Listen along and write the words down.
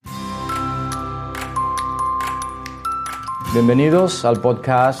Bienvenidos al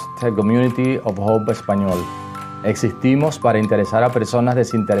podcast The Community of Hope Español. Existimos para interesar a personas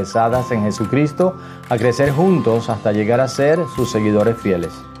desinteresadas en Jesucristo a crecer juntos hasta llegar a ser sus seguidores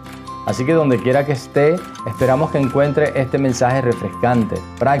fieles. Así que donde quiera que esté, esperamos que encuentre este mensaje refrescante,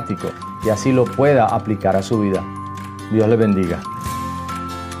 práctico y así lo pueda aplicar a su vida. Dios le bendiga.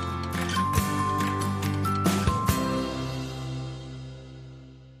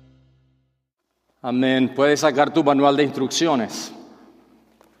 Amén. Puedes sacar tu manual de instrucciones.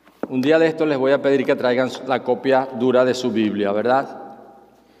 Un día de esto les voy a pedir que traigan la copia dura de su Biblia, ¿verdad?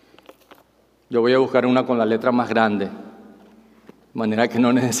 Yo voy a buscar una con la letra más grande, de manera que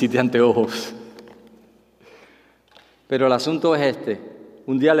no necesite anteojos. Pero el asunto es este.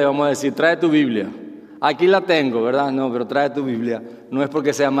 Un día le vamos a decir, trae tu Biblia. Aquí la tengo, ¿verdad? No, pero trae tu Biblia. No es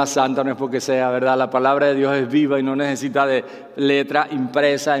porque sea más santa, no es porque sea, ¿verdad? La palabra de Dios es viva y no necesita de letra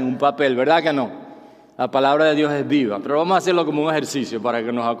impresa en un papel, ¿verdad que no? La palabra de Dios es viva, pero vamos a hacerlo como un ejercicio para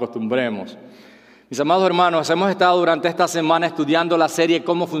que nos acostumbremos. Mis amados hermanos, hemos estado durante esta semana estudiando la serie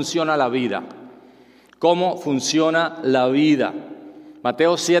Cómo funciona la vida. Cómo funciona la vida.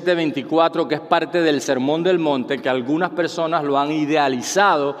 Mateo 7:24, que es parte del Sermón del Monte, que algunas personas lo han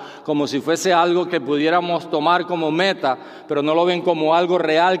idealizado como si fuese algo que pudiéramos tomar como meta, pero no lo ven como algo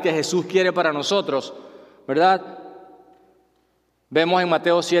real que Jesús quiere para nosotros, ¿verdad? Vemos en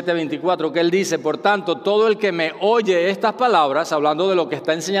Mateo 7:24 que Él dice, por tanto, todo el que me oye estas palabras, hablando de lo que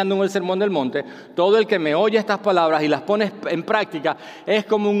está enseñando en el Sermón del Monte, todo el que me oye estas palabras y las pone en práctica, es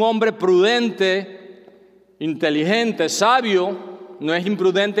como un hombre prudente, inteligente, sabio, no es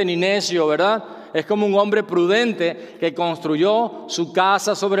imprudente ni necio, ¿verdad? Es como un hombre prudente que construyó su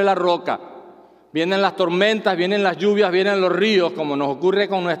casa sobre la roca. Vienen las tormentas, vienen las lluvias, vienen los ríos, como nos ocurre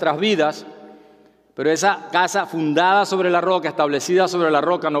con nuestras vidas. Pero esa casa fundada sobre la roca, establecida sobre la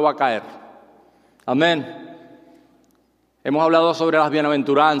roca, no va a caer. Amén. Hemos hablado sobre las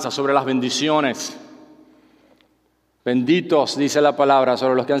bienaventuranzas, sobre las bendiciones. Benditos, dice la palabra,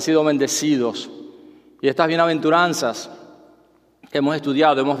 sobre los que han sido bendecidos. Y estas bienaventuranzas que hemos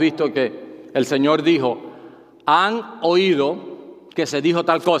estudiado, hemos visto que el Señor dijo, han oído que se dijo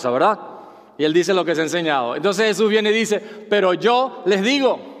tal cosa, ¿verdad? Y Él dice lo que se ha enseñado. Entonces Jesús viene y dice, pero yo les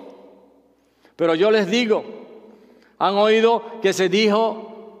digo, han oído que se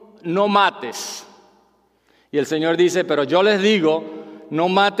dijo, no mates. Y el Señor dice, pero yo les digo, no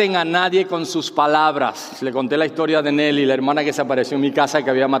maten a nadie con sus palabras. Le conté la historia de Nelly, la hermana que se apareció en mi casa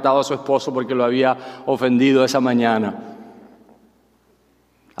que había matado a su esposo porque lo había ofendido esa mañana.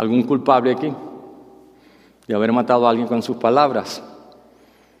 ¿Algún culpable aquí de haber matado a alguien con sus palabras?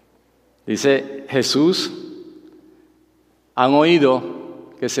 Dice Jesús, han oído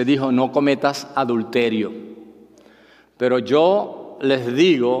que se dijo, no cometas adulterio. Pero yo les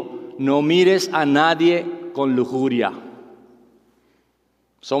digo, no mires a nadie con lujuria.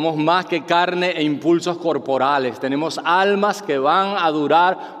 Somos más que carne e impulsos corporales. Tenemos almas que van a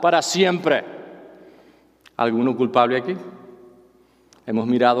durar para siempre. ¿Alguno culpable aquí? Hemos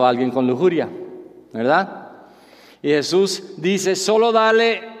mirado a alguien con lujuria, ¿verdad? Y Jesús dice, solo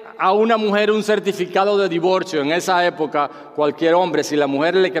dale a una mujer un certificado de divorcio. En esa época, cualquier hombre, si la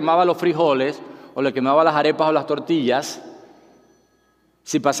mujer le quemaba los frijoles o le quemaba las arepas o las tortillas,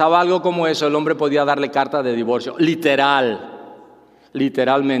 si pasaba algo como eso, el hombre podía darle carta de divorcio.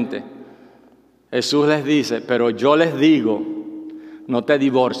 Literalmente. Jesús les dice, pero yo les digo, no te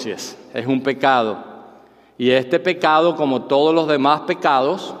divorcies, es un pecado. Y este pecado, como todos los demás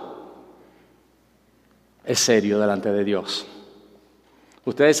pecados, es serio delante de Dios.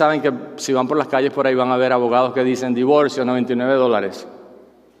 Ustedes saben que si van por las calles por ahí van a ver abogados que dicen divorcio, $99.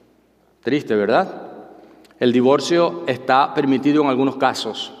 Triste, ¿verdad? El divorcio está permitido en algunos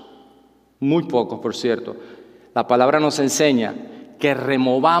casos, muy pocos, por cierto. La palabra nos enseña que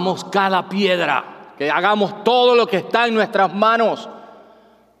removamos cada piedra, que hagamos todo lo que está en nuestras manos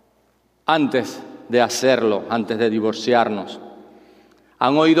antes de hacerlo, antes de divorciarnos.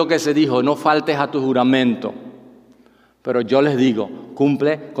 Han oído que se dijo, no faltes a tu juramento. Pero yo les digo,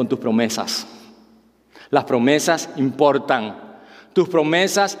 cumple con tus promesas. Las promesas importan. Tus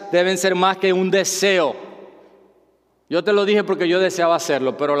promesas deben ser más que un deseo. Yo te lo dije porque yo deseaba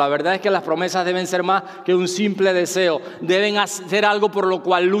hacerlo, pero la verdad es que las promesas deben ser más que un simple deseo. Deben hacer algo por lo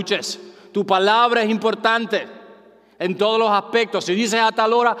cual luches. Tu palabra es importante en todos los aspectos. Si dices a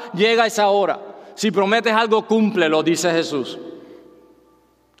tal hora, llega a esa hora. Si prometes algo, cúmplelo, dice Jesús.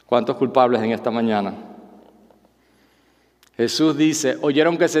 ¿Cuántos culpables en esta mañana? Jesús dice,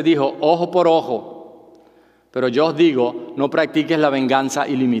 oyeron que se dijo ojo por ojo, pero yo os digo, no practiques la venganza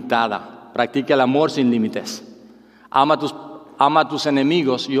ilimitada, practique el amor sin límites. Ama ama a tus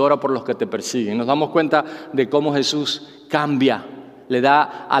enemigos y ora por los que te persiguen. Nos damos cuenta de cómo Jesús cambia, le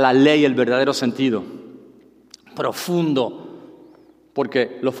da a la ley el verdadero sentido profundo,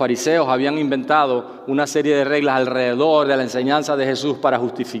 porque los fariseos habían inventado una serie de reglas alrededor de la enseñanza de Jesús para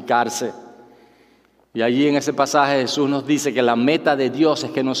justificarse. Y allí en ese pasaje Jesús nos dice que la meta de Dios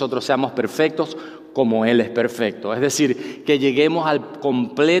es que nosotros seamos perfectos como Él es perfecto. Es decir, que lleguemos al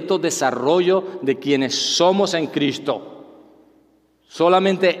completo desarrollo de quienes somos en Cristo.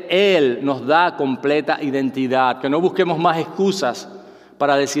 Solamente Él nos da completa identidad. Que no busquemos más excusas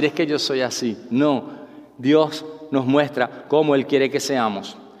para decir es que yo soy así. No, Dios nos muestra cómo Él quiere que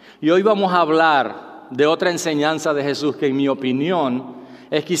seamos. Y hoy vamos a hablar de otra enseñanza de Jesús que en mi opinión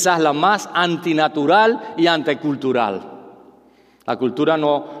es quizás la más antinatural y anticultural. La cultura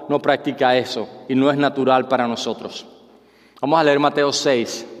no practica eso y no es natural para nosotros. Vamos a leer Mateo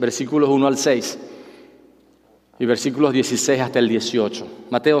 6, versículos 1 al 6 y versículos 16 hasta el 18.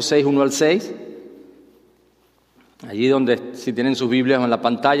 Mateo 6, 1 al 6. Allí donde, si tienen sus Biblias en la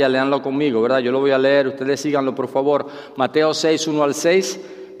pantalla, léanlo conmigo, ¿verdad? Yo lo voy a leer, ustedes síganlo por favor. Mateo 6, 1 al 6,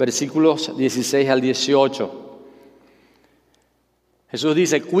 versículos 16 al 18. Jesús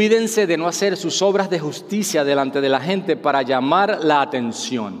dice, cuídense de no hacer sus obras de justicia delante de la gente para llamar la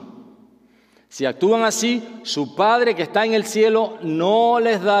atención. Si actúan así, su Padre que está en el cielo no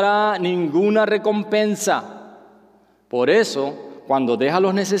les dará ninguna recompensa. Por eso, cuando dejas a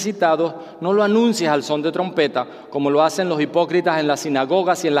los necesitados, no lo anuncies al son de trompeta, como lo hacen los hipócritas en las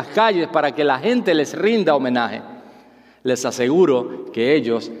sinagogas y en las calles para que la gente les rinda homenaje. Les aseguro que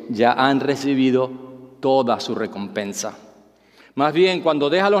ellos ya han recibido toda su recompensa. Más bien, cuando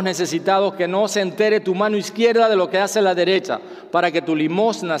dejas a los necesitados, que no se entere tu mano izquierda de lo que hace la derecha, para que tu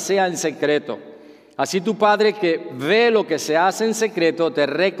limosna sea en secreto. Así tu Padre que ve lo que se hace en secreto te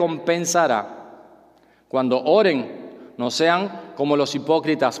recompensará. Cuando oren, no sean como los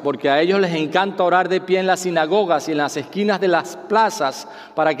hipócritas, porque a ellos les encanta orar de pie en las sinagogas y en las esquinas de las plazas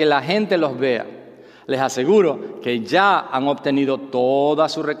para que la gente los vea. Les aseguro que ya han obtenido toda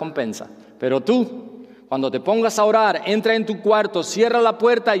su recompensa. Pero tú, cuando te pongas a orar, entra en tu cuarto, cierra la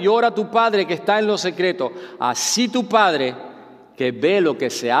puerta y ora a tu Padre que está en lo secreto. Así tu Padre, que ve lo que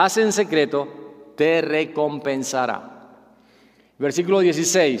se hace en secreto, te recompensará. Versículo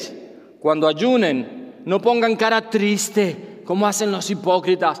 16. Cuando ayunen, no pongan cara triste, como hacen los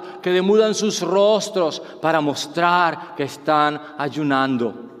hipócritas, que demudan sus rostros para mostrar que están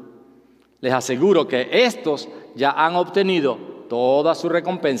ayunando. Les aseguro que estos ya han obtenido toda su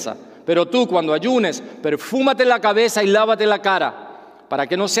recompensa. Pero tú, cuando ayunes, perfúmate la cabeza y lávate la cara, para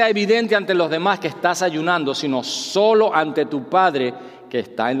que no sea evidente ante los demás que estás ayunando, sino solo ante tu Padre que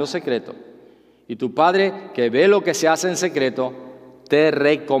está en lo secreto. Y tu Padre que ve lo que se hace en secreto, te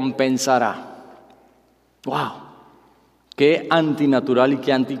recompensará. ¡Wow! Qué antinatural y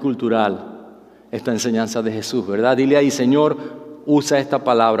qué anticultural esta enseñanza de Jesús, ¿verdad? Dile ahí, Señor, usa esta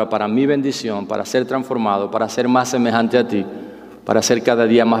palabra para mi bendición, para ser transformado, para ser más semejante a ti, para ser cada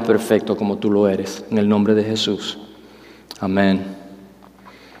día más perfecto como tú lo eres, en el nombre de Jesús. Amén.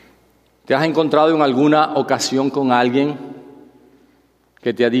 ¿Te has encontrado en alguna ocasión con alguien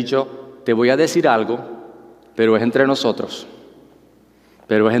que te ha dicho, te voy a decir algo, pero es entre nosotros,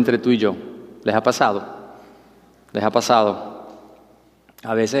 pero es entre tú y yo? ¿Les ha pasado? ¿Les ha pasado?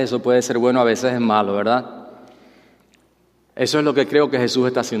 A veces eso puede ser bueno, a veces es malo, ¿verdad? Eso es lo que creo que Jesús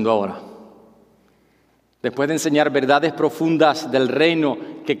está haciendo ahora. Después de enseñar verdades profundas del reino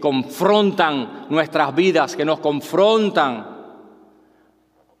que confrontan nuestras vidas, que nos confrontan.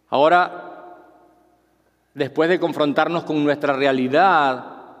 Ahora, después de confrontarnos con nuestra realidad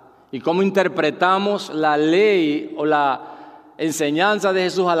y cómo interpretamos la ley o la enseñanza de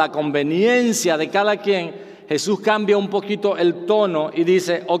Jesús a la conveniencia de cada quien, Jesús cambia un poquito el tono y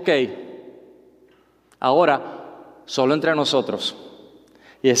dice, ok, ahora solo entre nosotros.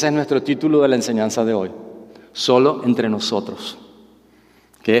 Y ese es nuestro título de la enseñanza de hoy. Solo entre nosotros.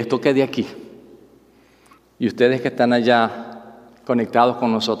 Que esto quede aquí. Y ustedes que están allá conectados con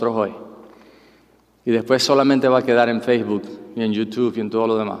nosotros hoy. Y después solamente va a quedar en Facebook y en YouTube y en todo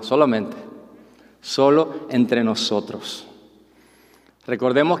lo demás. Solamente. Solo entre nosotros.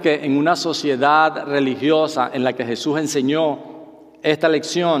 Recordemos que en una sociedad religiosa en la que Jesús enseñó esta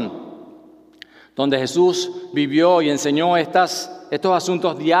lección, donde Jesús vivió y enseñó estos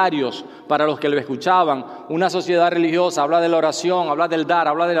asuntos diarios para los que lo escuchaban, una sociedad religiosa habla de la oración, habla del dar,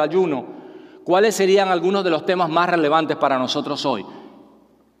 habla del ayuno. ¿Cuáles serían algunos de los temas más relevantes para nosotros hoy?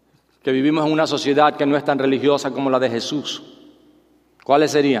 Que vivimos en una sociedad que no es tan religiosa como la de Jesús. ¿Cuáles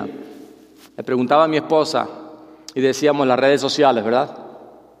serían? Le preguntaba a mi esposa y decíamos las redes sociales, ¿verdad?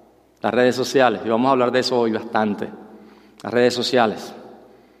 Las redes sociales, y vamos a hablar de eso hoy bastante. Las redes sociales.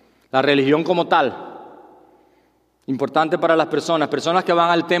 La religión como tal. Importante para las personas que van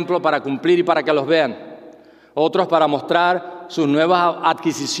al templo para cumplir y para que los vean. Otros para mostrar sus nuevas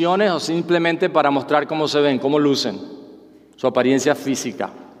adquisiciones o simplemente para mostrar cómo se ven, cómo lucen, su apariencia física.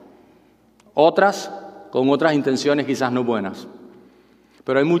 Otras con otras intenciones quizás no buenas.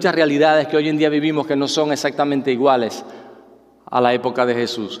 Pero hay muchas realidades que hoy en día vivimos que no son exactamente iguales a la época de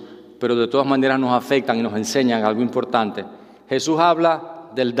Jesús, pero de todas maneras nos afectan y nos enseñan algo importante. Jesús habla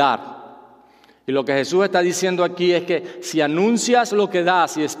del dar. Y lo que Jesús está diciendo aquí es que si anuncias lo que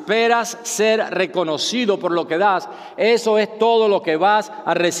das y esperas ser reconocido por lo que das, eso es todo lo que vas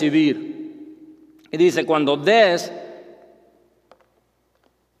a recibir. Y dice, cuando des,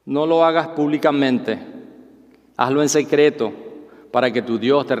 no lo hagas públicamente, hazlo en secreto para que tu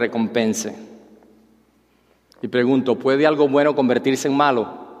Dios te recompense. Y pregunto, ¿puede algo bueno convertirse en malo?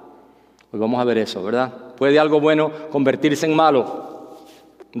 Pues vamos a ver eso, ¿verdad? ¿Puede algo bueno convertirse en malo?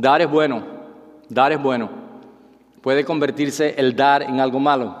 Dar es bueno. Dar es bueno. Puede convertirse el dar en algo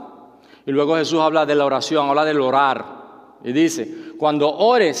malo. Y luego Jesús habla de la oración, habla del orar. Y dice, cuando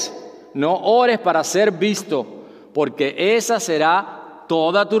ores, no ores para ser visto, porque esa será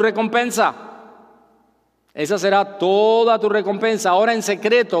toda tu recompensa. Esa será toda tu recompensa. Ora en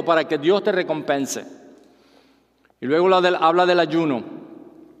secreto para que Dios te recompense. Y luego habla del ayuno.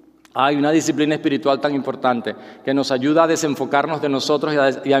 Hay una disciplina espiritual tan importante que nos ayuda a desenfocarnos de nosotros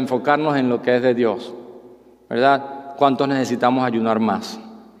y a enfocarnos en lo que es de Dios, ¿verdad? ¿Cuántos necesitamos ayunar más?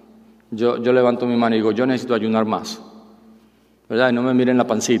 Yo levanto mi mano y digo, yo necesito ayunar más, ¿verdad? Y no me miren la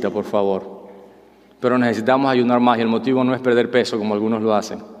pancita, por favor. Pero necesitamos ayunar más y el motivo no es perder peso como algunos lo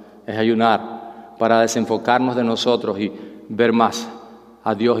hacen, es ayunar para desenfocarnos de nosotros y ver más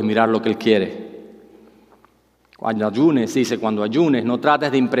a Dios y mirar lo que Él quiere. Cuando ayunes, dice, cuando ayunes, no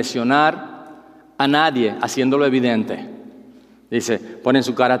trates de impresionar a nadie haciéndolo evidente. Dice, ponen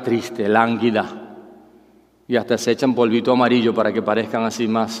su cara triste, lánguida, y hasta se echan polvito amarillo para que parezcan así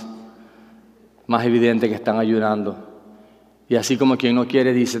más evidente que están ayunando. Y así como quien no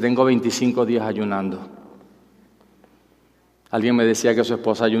quiere, dice, tengo 25 días ayunando. Alguien me decía que su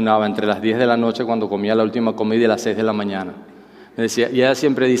esposa ayunaba entre las 10 de la noche cuando comía la última comida y las 6 de la mañana. Me decía, y ella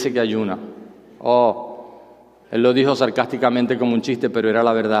siempre dice que ayuna. Él lo dijo sarcásticamente como un chiste, pero era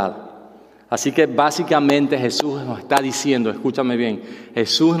la verdad. Así que básicamente Jesús nos está diciendo, escúchame bien,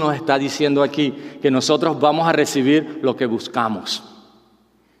 Jesús nos está diciendo aquí que nosotros vamos a recibir lo que buscamos.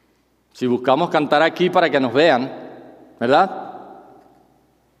 Si buscamos cantar aquí para que nos vean, ¿verdad?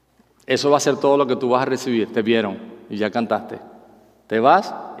 Eso va a ser todo lo que tú vas a recibir. Te vieron y ya cantaste. Te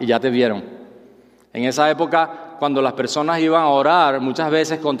vas y ya te vieron. En esa época, cuando las personas iban a orar, muchas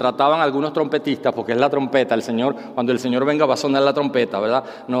veces contrataban a algunos trompetistas, porque es la trompeta, cuando el Señor venga va a sonar la trompeta, ¿verdad?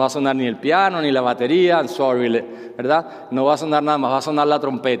 No va a sonar ni el piano, ni la batería, ¿verdad? No va a sonar nada más, va a sonar la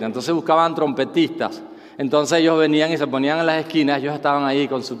trompeta. Entonces buscaban trompetistas. Entonces ellos venían y se ponían en las esquinas, ellos estaban ahí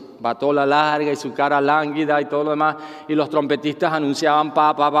con su batola larga y su cara lánguida y todo lo demás, y los trompetistas anunciaban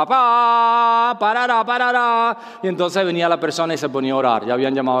pa, pa, pa, pa, parará, parará, y entonces venía la persona y se ponía a orar, ya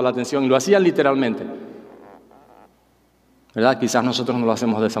habían llamado la atención, y lo hacían literalmente. ¿Verdad? Quizás nosotros no lo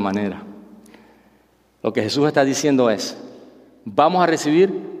hacemos de esa manera. Lo que Jesús está diciendo es, vamos a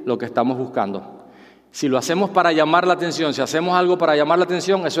recibir lo que estamos buscando. Si lo hacemos para llamar la atención, si hacemos algo para llamar la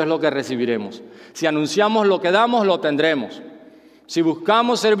atención, eso es lo que recibiremos. Si anunciamos lo que damos, lo tendremos. Si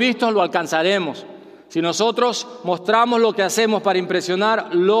buscamos ser vistos, lo alcanzaremos. Si nosotros mostramos lo que hacemos para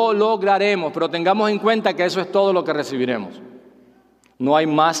impresionar, lo lograremos. Pero tengamos en cuenta que eso es todo lo que recibiremos. No hay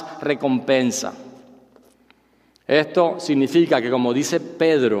más recompensa. Esto significa que, como dice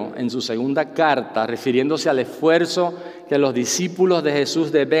Pedro en su segunda carta, refiriéndose al esfuerzo que los discípulos de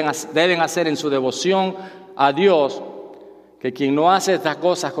Jesús deben hacer en su devoción a Dios, que quien no hace estas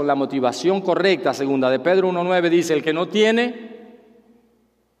cosas con la motivación correcta, segunda de Pedro 1:9 dice, el que no tiene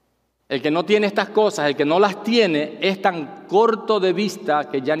estas cosas, el que no las tiene, es tan corto de vista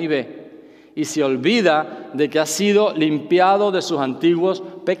que ya ni ve y se olvida de que ha sido limpiado de sus antiguos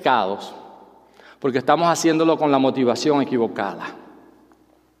pecados. Porque estamos haciéndolo con la motivación equivocada.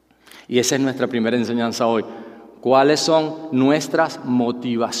 Y esa es nuestra primera enseñanza hoy. ¿Cuáles son nuestras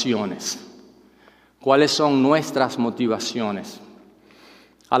motivaciones? ¿Cuáles son nuestras motivaciones?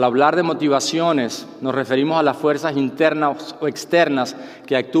 Al hablar de motivaciones, nos referimos a las fuerzas internas o externas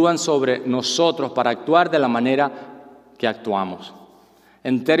que actúan sobre nosotros para actuar de la manera que actuamos.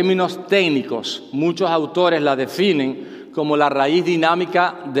 En términos técnicos, muchos autores la definen como la raíz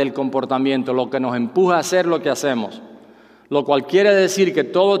dinámica del comportamiento, lo que nos empuja a hacer lo que hacemos, lo cual quiere decir que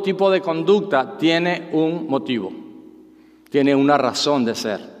todo tipo de conducta tiene un motivo, tiene una razón de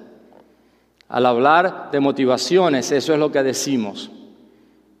ser. Al hablar de motivaciones, eso es lo que decimos.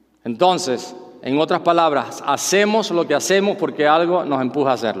 Entonces, en otras palabras, hacemos lo que hacemos porque algo nos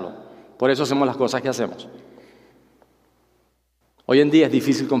empuja a hacerlo. Por eso hacemos las cosas que hacemos. Hoy en día es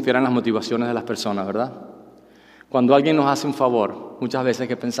difícil confiar en las motivaciones de las personas, ¿verdad? Cuando alguien nos hace un favor, muchas veces,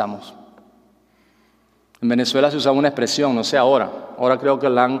 ¿qué pensamos? En Venezuela se usaba una expresión, no sé ahora creo que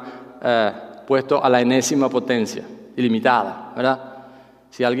la han puesto a la enésima potencia, ilimitada, ¿verdad?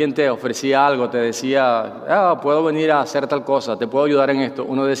 Si alguien te ofrecía algo, te decía, puedo venir a hacer tal cosa, te puedo ayudar en esto,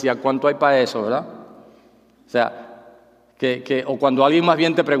 uno decía, ¿cuánto hay para eso, verdad? O sea, o cuando alguien más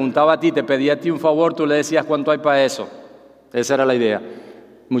bien te preguntaba a ti, te pedía a ti un favor, tú le decías, ¿cuánto hay para eso? Esa era la idea.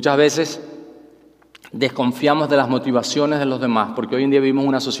 Muchas veces desconfiamos de las motivaciones de los demás, porque hoy en día vivimos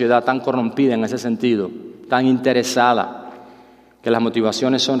una sociedad tan corrompida en ese sentido, tan interesada, que las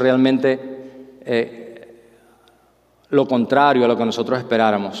motivaciones son realmente lo contrario a lo que nosotros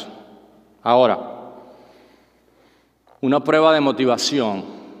esperáramos. Ahora, una prueba de motivación,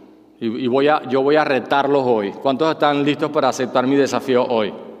 yo voy a retarlos hoy. ¿Cuántos están listos para aceptar mi desafío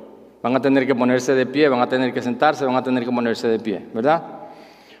hoy? Van a tener que ponerse de pie, van a tener que sentarse, van a tener que ponerse de pie, ¿verdad?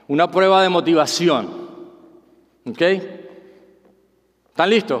 Una prueba de motivación, ¿ok? ¿Están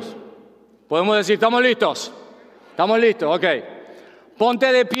listos? Podemos decir, ¿estamos listos? ¿Estamos listos? Ok.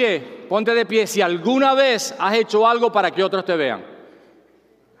 Ponte de pie si alguna vez has hecho algo para que otros te vean.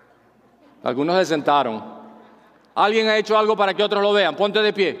 Algunos se sentaron. ¿Alguien ha hecho algo para que otros lo vean? Ponte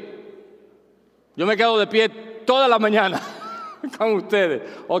de pie. Yo me quedo de pie toda la mañana con ustedes.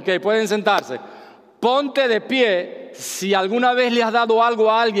 Ok, pueden sentarse. Ponte de pie si alguna vez le has dado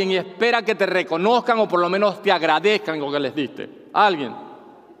algo a alguien y espera que te reconozcan o por lo menos te agradezcan lo que les diste. ¿Alguien?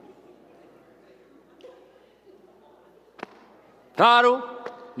 Claro,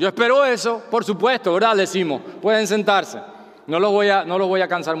 yo espero eso, por supuesto, ¿verdad? Decimos, pueden sentarse. No los voy a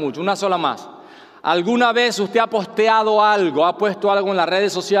cansar mucho. Una sola más. ¿Alguna vez usted ha posteado algo, ha puesto algo en las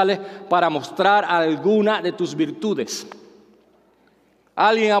redes sociales para mostrar alguna de tus virtudes?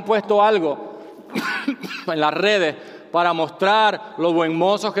 ¿Alguien ha puesto algo en las redes para mostrar lo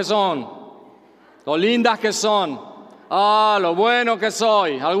buenmozos que son, lo lindas que son, lo bueno que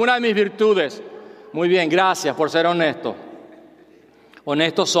soy, alguna de mis virtudes? Muy bien, gracias por ser honesto.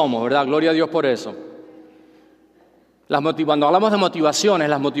 Honestos somos, ¿verdad? Gloria a Dios por eso. Cuando hablamos de motivaciones,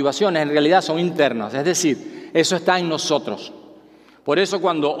 las motivaciones en realidad son internas, es decir, eso está en nosotros. Por eso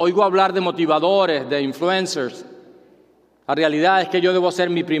cuando oigo hablar de motivadores, de influencers, la realidad es que yo debo ser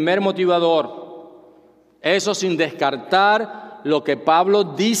mi primer motivador. Eso sin descartar lo que Pablo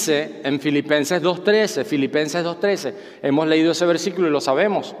dice en Filipenses 2:13. Filipenses 2:13. Hemos leído ese versículo y lo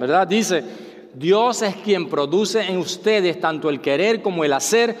sabemos, ¿verdad? Dice, Dios es quien produce en ustedes tanto el querer como el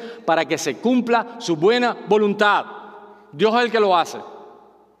hacer para que se cumpla su buena voluntad. Dios es el que lo hace.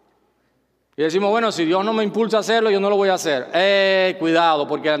 Y decimos, bueno, si Dios no me impulsa a hacerlo, yo no lo voy a hacer. Cuidado,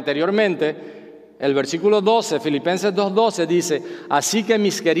 porque anteriormente, el versículo 12, Filipenses 2:12 dice, así que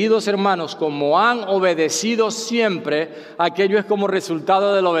mis queridos hermanos, como han obedecido siempre, aquello es como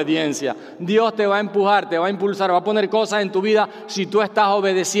resultado de la obediencia. Dios te va a empujar, te va a impulsar, va a poner cosas en tu vida si tú estás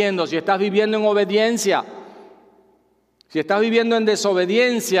obedeciendo, si estás viviendo en obediencia. Si estás viviendo en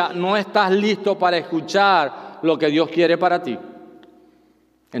desobediencia, no estás listo para escuchar lo que Dios quiere para ti.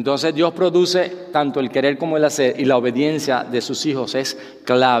 Entonces Dios produce tanto el querer como el hacer, y la obediencia de sus hijos es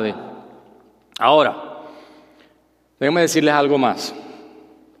clave. Ahora, déjenme decirles algo más.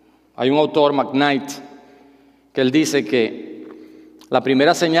 Hay un autor, McKnight, que él dice que la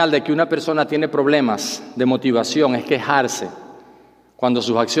primera señal de que una persona tiene problemas de motivación es quejarse cuando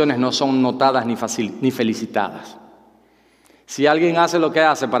sus acciones no son notadas ni felicitadas. Si alguien hace lo que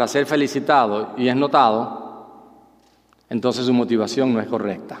hace para ser felicitado y es notado, entonces su motivación no es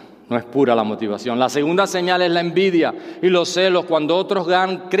correcta, no es pura la motivación. La segunda señal es la envidia y los celos cuando otros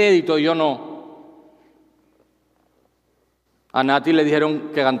ganan crédito y yo no. A Nati le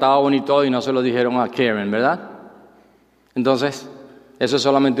dijeron que cantaba bonito y no se lo dijeron a Karen, ¿verdad? Entonces, eso es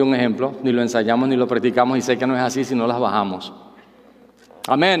solamente un ejemplo. Ni lo ensayamos ni lo practicamos y sé que no es así si no las bajamos.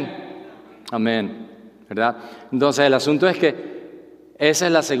 Amén. Amén. ¿Verdad? Entonces, el asunto es que esa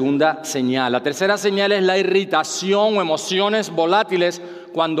es la segunda señal. La tercera señal es la irritación o emociones volátiles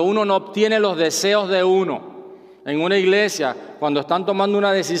cuando uno no obtiene los deseos de uno. En una iglesia, cuando están tomando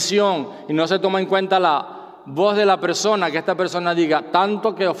una decisión y no se toma en cuenta la voz de la persona, que esta persona diga,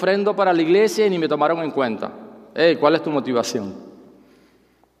 tanto que ofrendo para la iglesia y ni me tomaron en cuenta. ¿Cuál es tu motivación?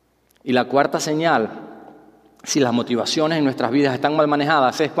 Y la cuarta señal, si las motivaciones en nuestras vidas están mal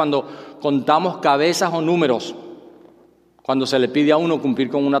manejadas, es cuando contamos cabezas o números, cuando se le pide a uno cumplir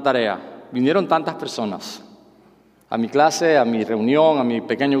con una tarea. Vinieron tantas personas. a mi clase, a mi reunión, a mi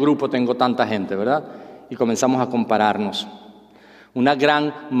pequeño grupo tengo tanta gente, ¿verdad? Y comenzamos a compararnos. Una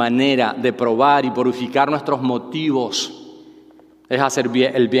gran manera de probar y purificar nuestros motivos es hacer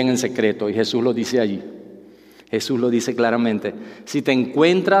el bien en secreto, y Jesús lo dice allí. Jesús lo dice claramente. Si te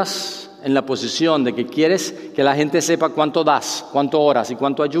encuentras en la posición de que quieres que la gente sepa cuánto das, cuánto oras y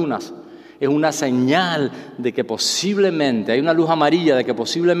cuánto ayunas, es una señal de que posiblemente, hay una luz amarilla de que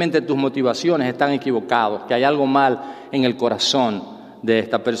posiblemente tus motivaciones están equivocadas, que hay algo mal en el corazón de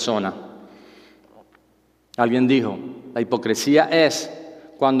esta persona. Alguien dijo, la hipocresía es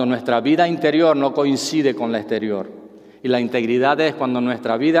cuando nuestra vida interior no coincide con la exterior. Y la integridad es cuando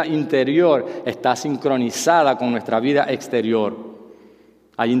nuestra vida interior está sincronizada con nuestra vida exterior.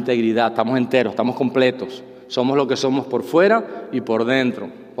 Hay integridad, estamos enteros, estamos completos. Somos lo que somos por fuera y por dentro,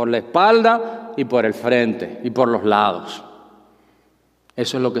 por la espalda y por el frente y por los lados.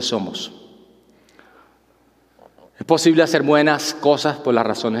 Eso es lo que somos. Es posible hacer buenas cosas por las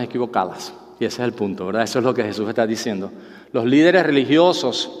razones equivocadas. Y ese es el punto, ¿verdad? Eso es lo que Jesús está diciendo. Los líderes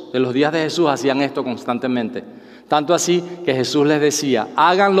religiosos de los días de Jesús hacían esto constantemente. Tanto así que Jesús les decía,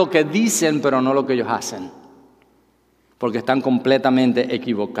 hagan lo que dicen, pero no lo que ellos hacen. Porque están completamente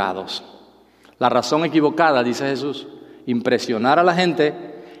equivocados. La razón equivocada, dice Jesús, impresionar a la gente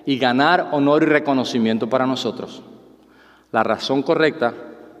y ganar honor y reconocimiento para nosotros. La razón correcta,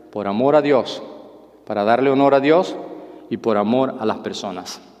 por amor a Dios, para darle honor a Dios y por amor a las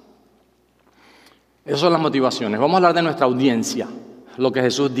personas. Esas son las motivaciones. Vamos a hablar de nuestra audiencia, lo que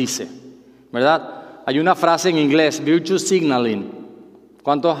Jesús dice, ¿verdad? Hay una frase en inglés, virtue signaling.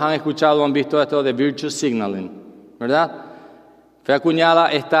 ¿Cuántos han escuchado o han visto esto de virtue signaling? ¿Verdad? Fue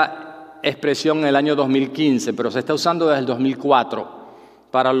acuñada esta expresión en el año 2015, pero se está usando desde el 2004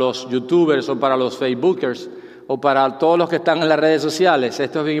 para los youtubers o para los facebookers o para todos los que están en las redes sociales.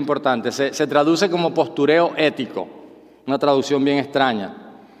 Esto es bien importante. Se traduce como postureo ético, una traducción bien extraña.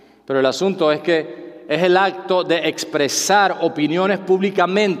 Pero el asunto es que es el acto de expresar opiniones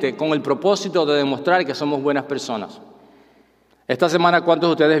públicamente con el propósito de demostrar que somos buenas personas. Esta semana, ¿cuántos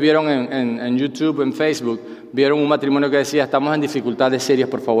de ustedes vieron en YouTube, en Facebook, vieron un matrimonio que decía, estamos en dificultades serias,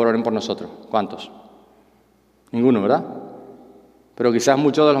 por favor, oren por nosotros? ¿Cuántos? Ninguno, ¿verdad? Pero quizás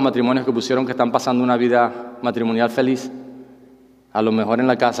muchos de los matrimonios que pusieron que están pasando una vida matrimonial feliz, a lo mejor en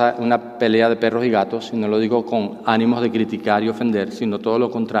la casa una pelea de perros y gatos, y no lo digo con ánimos de criticar y ofender, sino todo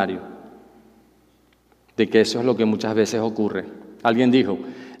lo contrario, de que eso es lo que muchas veces ocurre. Alguien dijo,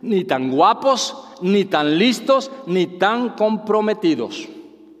 ni tan guapos, ni tan listos, ni tan comprometidos.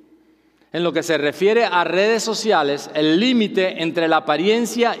 En lo que se refiere a redes sociales, el límite entre la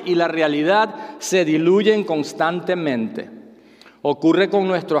apariencia y la realidad se diluyen constantemente. Ocurre con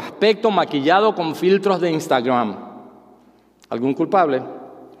nuestro aspecto maquillado con filtros de Instagram. ¿Algún culpable?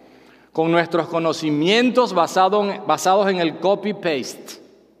 Con nuestros conocimientos basados en el copy-paste.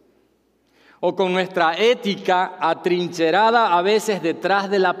 O con nuestra ética atrincherada a veces detrás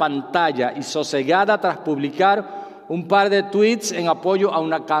de la pantalla y sosegada tras publicar un par de tweets en apoyo a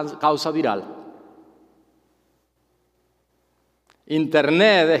una causa viral.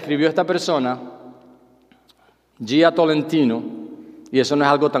 Internet, escribió esta persona, Gia Tolentino, y eso no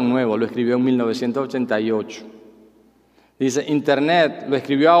es algo tan nuevo, lo escribió en 1988. Dice, Internet, lo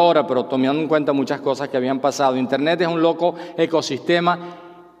escribió ahora, pero tomando en cuenta muchas cosas que habían pasado. Internet es un loco ecosistema.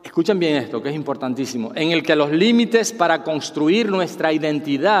 Escuchen bien esto, que es importantísimo, en el que los límites para construir nuestra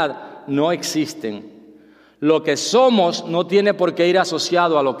identidad no existen. Lo que somos no tiene por qué ir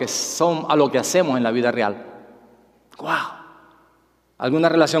asociado a lo que hacemos en la vida real. ¡Wow! ¿Alguna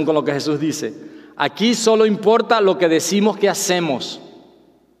relación con lo que Jesús dice? Aquí solo importa lo que decimos que hacemos,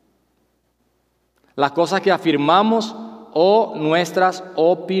 las cosas que afirmamos o nuestras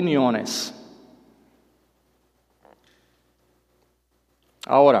opiniones.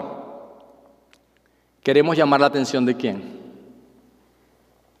 Ahora, ¿queremos llamar la atención de quién?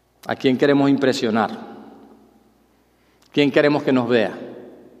 ¿A quién queremos impresionar? ¿Quién queremos que nos vea?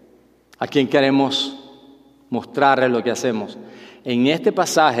 ¿A quién queremos mostrarle lo que hacemos? En este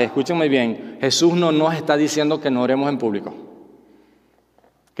pasaje, escúchenme bien, Jesús no nos está diciendo que no oremos en público,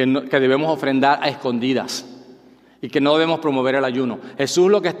 que debemos ofrendar a escondidas y que no debemos promover el ayuno.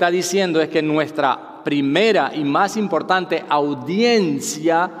 Jesús lo que está diciendo es que nuestra primera y más importante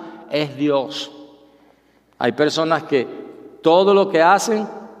audiencia es Dios. Hay personas que todo lo que hacen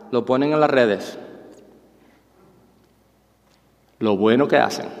lo ponen en las redes. Lo bueno que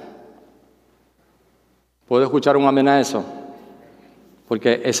hacen. ¿Puedo escuchar un amén a eso?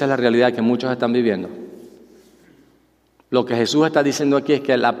 Porque esa es la realidad que muchos están viviendo. Lo que Jesús está diciendo aquí es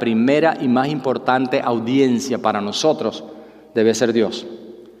que la primera y más importante audiencia para nosotros debe ser Dios.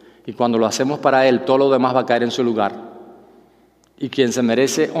 Y cuando lo hacemos para Él, todo lo demás va a caer en su lugar. Y quien se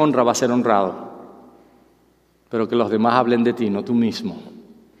merece honra va a ser honrado. Pero que los demás hablen de ti, no tú mismo.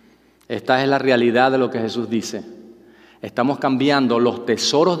 Esta es la realidad de lo que Jesús dice. Estamos cambiando los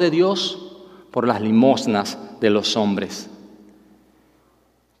tesoros de Dios por las limosnas de los hombres.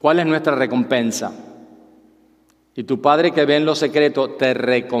 ¿Cuál es nuestra recompensa? Y tu Padre que ve en lo secreto te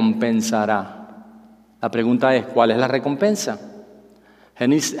recompensará. La pregunta es, ¿cuál es la recompensa?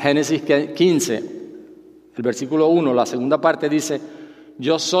 Génesis 15, el versículo 1, la segunda parte dice,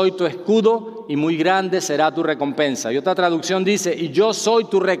 yo soy tu escudo y muy grande será tu recompensa. Y otra traducción dice, y yo soy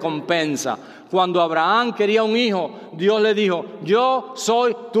tu recompensa. Cuando Abraham quería un hijo, Dios le dijo, yo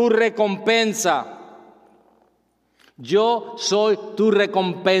soy tu recompensa. Yo soy tu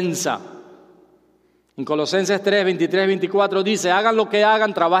recompensa. En Colosenses 3, 23, 24 dice, hagan lo que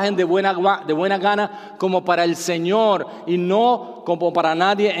hagan, trabajen de buena gana como para el Señor y no como para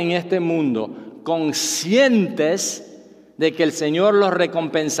nadie en este mundo, conscientes de que el Señor los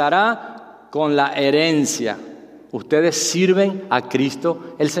recompensará con la herencia. Ustedes sirven a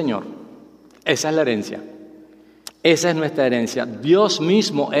Cristo el Señor. Esa es la herencia. Esa es nuestra herencia. Dios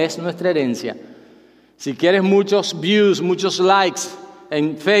mismo es nuestra herencia. Si quieres muchos views, muchos likes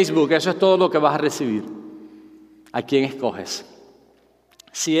en Facebook, eso es todo lo que vas a recibir. ¿A quién escoges?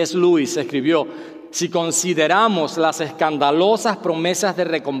 C.S. Lewis escribió, si consideramos las escandalosas promesas de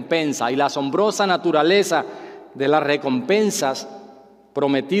recompensa y la asombrosa naturaleza de las recompensas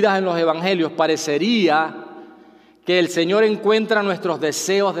prometidas en los evangelios, parecería que el Señor encuentra nuestros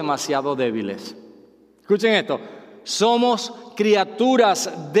deseos demasiado débiles. Escuchen esto, somos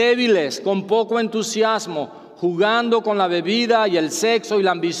criaturas débiles con poco entusiasmo, jugando con la bebida y el sexo y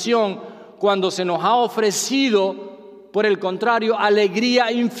la ambición, cuando se nos ha ofrecido, por el contrario,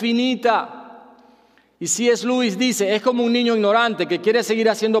 alegría infinita. Y C.S. Lewis dice, es como un niño ignorante que quiere seguir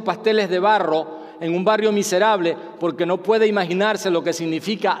haciendo pasteles de barro en un barrio miserable porque no puede imaginarse lo que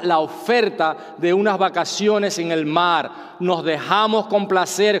significa la oferta de unas vacaciones en el mar. Nos dejamos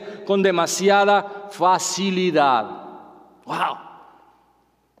complacer con demasiada facilidad. ¡Wow!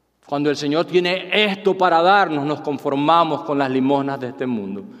 Cuando el Señor tiene esto para darnos, nos conformamos con las limosnas de este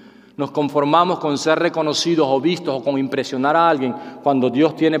mundo. Nos conformamos con ser reconocidos o vistos o con impresionar a alguien, cuando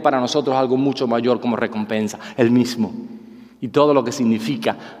Dios tiene para nosotros algo mucho mayor como recompensa, Él mismo. Y todo lo que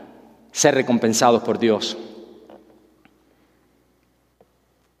significa ser recompensados por Dios.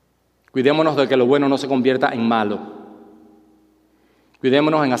 Cuidémonos de que lo bueno no se convierta en malo.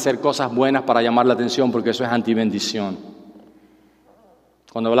 Cuidémonos en hacer cosas buenas para llamar la atención, porque eso es antibendición.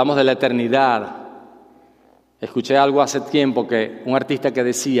 Cuando hablamos de la eternidad, escuché algo hace tiempo que un artista que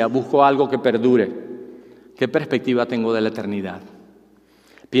decía, busco algo que perdure. ¿Qué perspectiva tengo de la eternidad?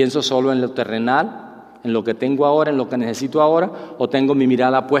 ¿Pienso solo en lo terrenal, en lo que tengo ahora, en lo que necesito ahora, o tengo mi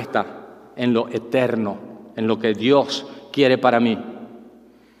mirada puesta en lo eterno, en lo que Dios quiere para mí?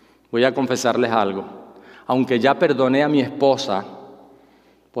 Voy a confesarles algo. Aunque ya perdoné a mi esposa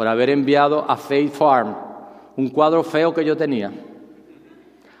por haber enviado a Faith Farm un cuadro feo que yo tenía,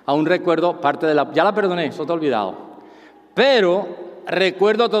 aún recuerdo parte de ya la perdoné, eso te he olvidado, pero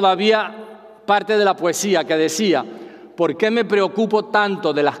recuerdo todavía parte de la poesía que decía, ¿por qué me preocupo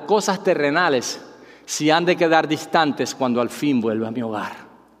tanto de las cosas terrenales si han de quedar distantes cuando al fin vuelva a mi hogar?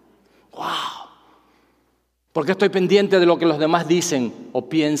 ¡Wow! ¿Por qué estoy pendiente de lo que los demás dicen o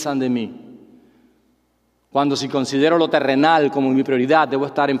piensan de mí? Cuando si considero lo terrenal como mi prioridad, debo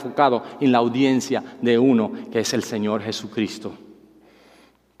estar enfocado en la audiencia de uno que es el Señor Jesucristo.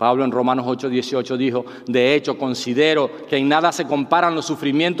 Pablo en Romanos 8:18 dijo, de hecho considero que en nada se comparan los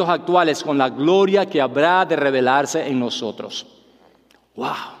sufrimientos actuales con la gloria que habrá de revelarse en nosotros. ¡Wow!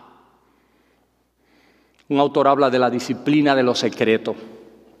 Un autor habla de la disciplina de lo secreto.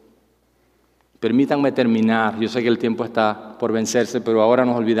 Permítanme terminar, yo sé que el tiempo está por vencerse, pero ahora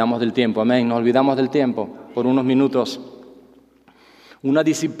nos olvidamos del tiempo, amén, nos olvidamos del tiempo por unos minutos. Una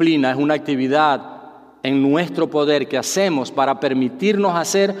disciplina es una actividad en nuestro poder que hacemos para permitirnos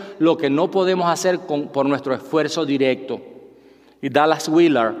hacer lo que no podemos hacer por nuestro esfuerzo directo. Y Dallas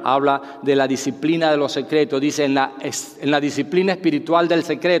Willard habla de la disciplina de lo secreto. Dice, en la disciplina espiritual del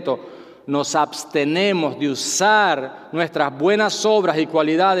secreto, nos abstenemos de usar nuestras buenas obras y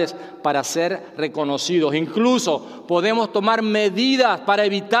cualidades para ser reconocidos. Incluso podemos tomar medidas para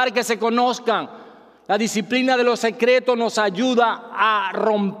evitar que se conozcan. La disciplina de lo secreto nos ayuda a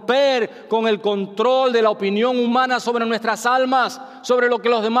romper con el control de la opinión humana sobre nuestras almas, sobre lo que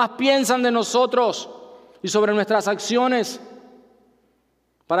los demás piensan de nosotros y sobre nuestras acciones,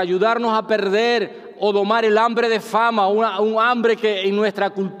 para ayudarnos a perder o domar el hambre de fama, un hambre que en nuestra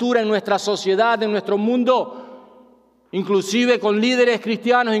cultura, en nuestra sociedad, en nuestro mundo inclusive con líderes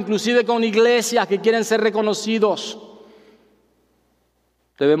cristianos, inclusive con iglesias que quieren ser reconocidos.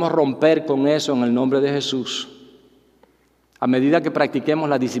 Debemos romper con eso en el nombre de Jesús. A medida que practiquemos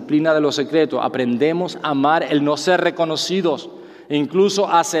la disciplina de los secretos, aprendemos a amar el no ser reconocidos e incluso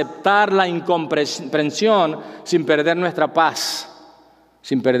aceptar la incomprensión sin perder nuestra paz,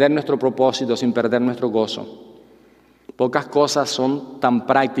 sin perder nuestro propósito, sin perder nuestro gozo. Pocas cosas son tan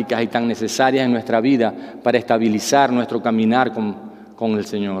prácticas y tan necesarias en nuestra vida para estabilizar nuestro caminar con el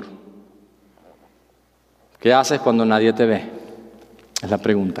Señor. ¿Qué haces cuando nadie te ve? Es la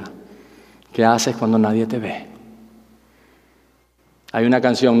pregunta. ¿Qué haces cuando nadie te ve? Hay una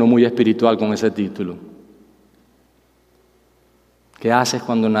canción no muy espiritual con ese título. ¿Qué haces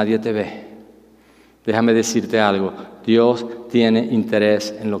cuando nadie te ve? Déjame decirte algo. Dios tiene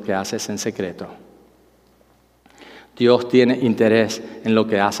interés en lo que haces en secreto. Dios tiene interés en lo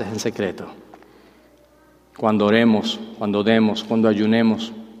que haces en secreto. Cuando oremos, cuando demos, cuando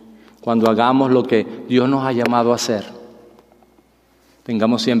ayunemos, cuando hagamos lo que Dios nos ha llamado a hacer,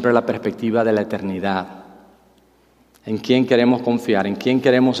 tengamos siempre la perspectiva de la eternidad. En quién queremos confiar, en quién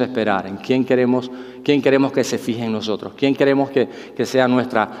queremos esperar, en quién queremos que se fije en nosotros, quién queremos que sea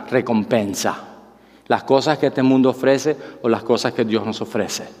nuestra recompensa. Las cosas que este mundo ofrece o las cosas que Dios nos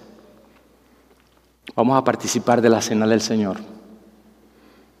ofrece. Vamos a participar de la cena del Señor.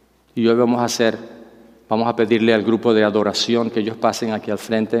 Y hoy vamos a pedirle al grupo de adoración que ellos pasen aquí al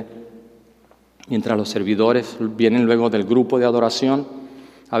frente. Mientras los servidores vienen luego del grupo de adoración,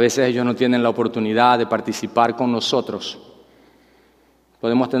 a veces ellos no tienen la oportunidad de participar con nosotros.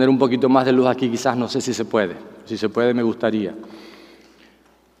 Podemos tener un poquito más de luz aquí, quizás, no sé si se puede. Si se puede, me gustaría.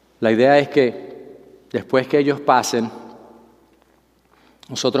 La idea es que después que ellos pasen,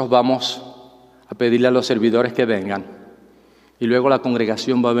 nosotros vamos a pedirle a los servidores que vengan. Y luego la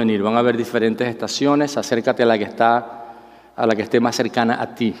congregación va a venir. Van a haber diferentes estaciones. Acércate a la que esté más cercana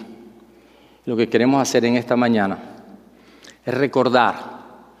a ti. Lo que queremos hacer en esta mañana es recordar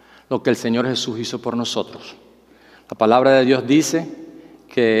lo que el Señor Jesús hizo por nosotros. La palabra de Dios dice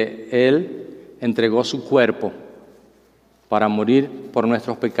que Él entregó su cuerpo para morir por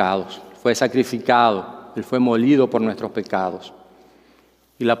nuestros pecados. Fue sacrificado, Él fue molido por nuestros pecados.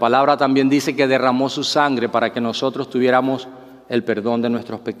 Y la palabra también dice que derramó su sangre para que nosotros tuviéramos el perdón de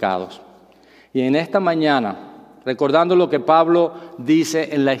nuestros pecados. Y en esta mañana, recordando lo que Pablo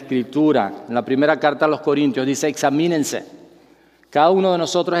dice en la Escritura, en la primera carta a los Corintios, dice: examínense. Cada uno de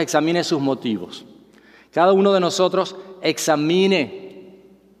nosotros examine sus motivos. Cada uno de nosotros examine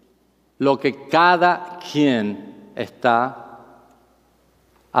lo que cada quien está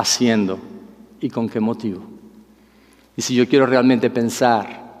haciendo y con qué motivo. Y si yo quiero realmente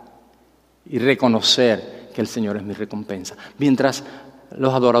pensar y reconocer que el Señor es mi recompensa. Mientras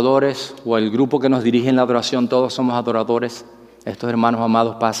los adoradores o el grupo que nos dirige en la adoración, todos somos adoradores, estos hermanos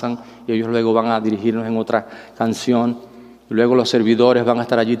amados pasan y ellos luego van a dirigirnos en otra canción. Y luego los servidores van a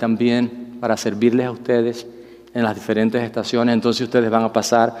estar allí también para servirles a ustedes en las diferentes estaciones. Entonces ustedes van a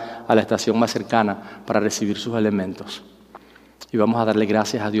pasar a la estación más cercana para recibir sus elementos. Y vamos a darle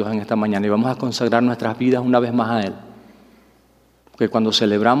gracias a Dios en esta mañana y vamos a consagrar nuestras vidas una vez más a Él. Porque cuando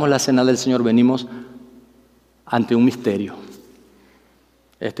celebramos la cena del Señor venimos ante un misterio.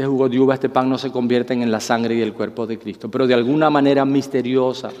 Este jugo de uva, este pan no se convierten en la sangre y el cuerpo de Cristo, pero de alguna manera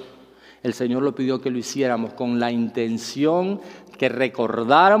misteriosa el Señor lo pidió que lo hiciéramos con la intención que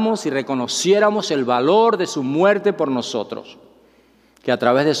recordáramos y reconociéramos el valor de su muerte por nosotros, que a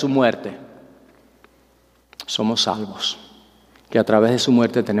través de su muerte somos salvos, que a través de su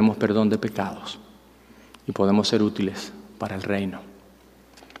muerte tenemos perdón de pecados y podemos ser útiles para el reino.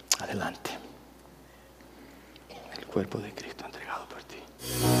 Adelante. El cuerpo de Cristo entregado por ti.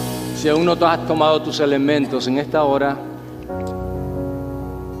 Si aún no has tomado tus elementos en esta hora,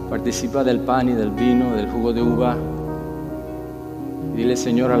 participa del pan y del vino, del jugo de uva. Dile: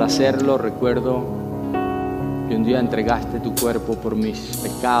 Señor, al hacerlo recuerdo que un día entregaste tu cuerpo por mis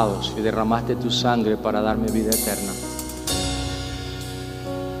pecados y derramaste tu sangre para darme vida eterna.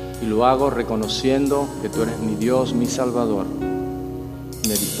 Y lo hago reconociendo que tú eres mi Dios, mi Salvador.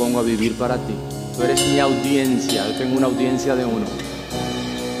 Me dispongo a vivir para ti. Tú eres mi audiencia, yo tengo una audiencia de uno.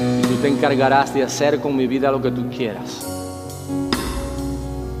 Y tú te encargarás de hacer con mi vida lo que tú quieras.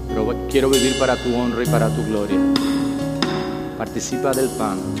 Pero quiero vivir para tu honra y para tu gloria. Participa del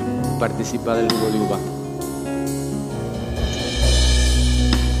pan, participa del jugo de uva.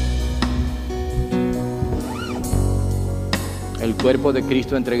 El cuerpo de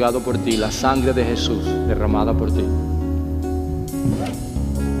Cristo entregado por ti, la sangre de Jesús derramada por ti.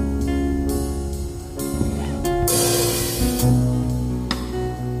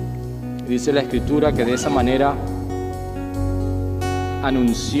 Dice la Escritura que de esa manera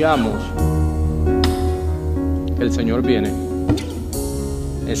anunciamos que el Señor viene.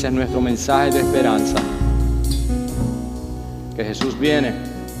 Ese es nuestro mensaje de esperanza. Que Jesús viene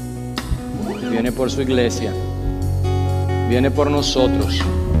por su iglesia, viene por nosotros.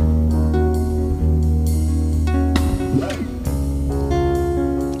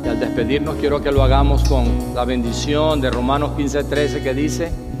 Y al despedirnos quiero que lo hagamos con la bendición de Romanos 15:13, que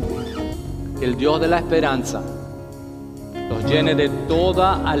dice que el Dios de la esperanza los llene de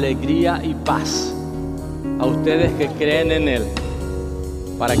toda alegría y paz a ustedes que creen en Él,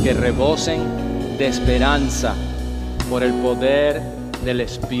 para que rebosen de esperanza por el poder del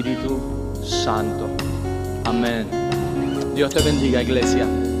Espíritu Santo. Amén. Dios te bendiga, iglesia.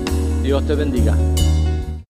 Dios te bendiga.